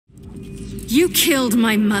You killed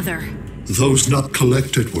my mother. Those not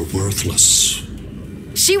collected were worthless.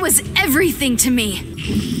 She was everything to me.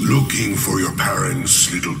 Looking for your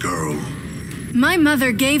parents, little girl. My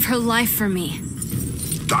mother gave her life for me.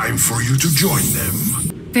 Time for you to join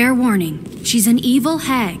them. Fair warning, she's an evil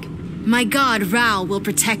hag. My god, Rao, will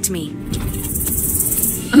protect me.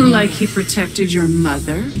 Like he protected your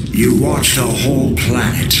mother? You watched a whole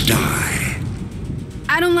planet die.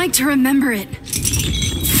 I don't like to remember it.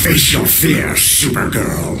 Face your fear,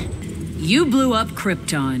 Supergirl. You blew up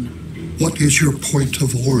Krypton. What is your point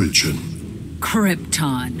of origin?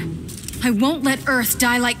 Krypton. I won't let Earth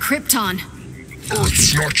die like Krypton.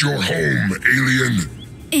 Earth's not your home, alien.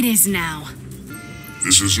 It is now.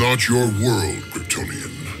 This is not your world,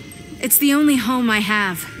 Kryptonian. It's the only home I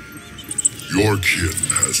have. Your kin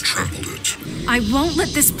has trampled it. I won't let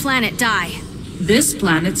this planet die. This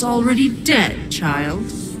planet's already dead,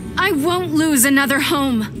 child. I won't lose another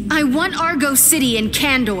home. I want Argo City and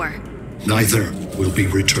Kandor. Neither will be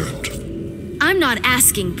returned. I'm not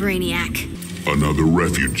asking, Brainiac. Another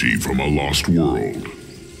refugee from a lost world.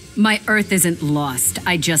 My Earth isn't lost.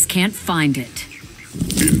 I just can't find it.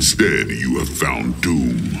 Instead, you have found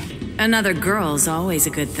doom. Another girl's always a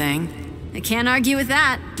good thing. I can't argue with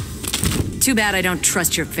that. Too bad I don't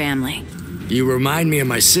trust your family. You remind me of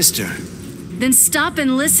my sister. Then stop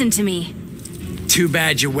and listen to me. Too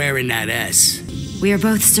bad you're wearing that S. We are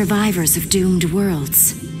both survivors of doomed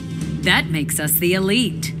worlds. That makes us the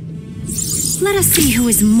elite. Let us see who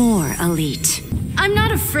is more elite. I'm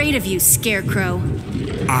not afraid of you, Scarecrow.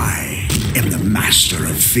 I am the master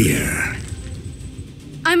of fear.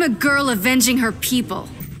 I'm a girl avenging her people.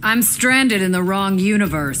 I'm stranded in the wrong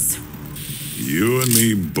universe. You and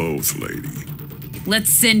me both, lady.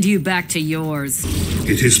 Let's send you back to yours.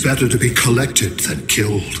 It is better to be collected than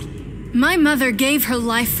killed. My mother gave her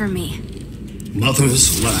life for me.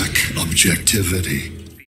 Mothers lack objectivity.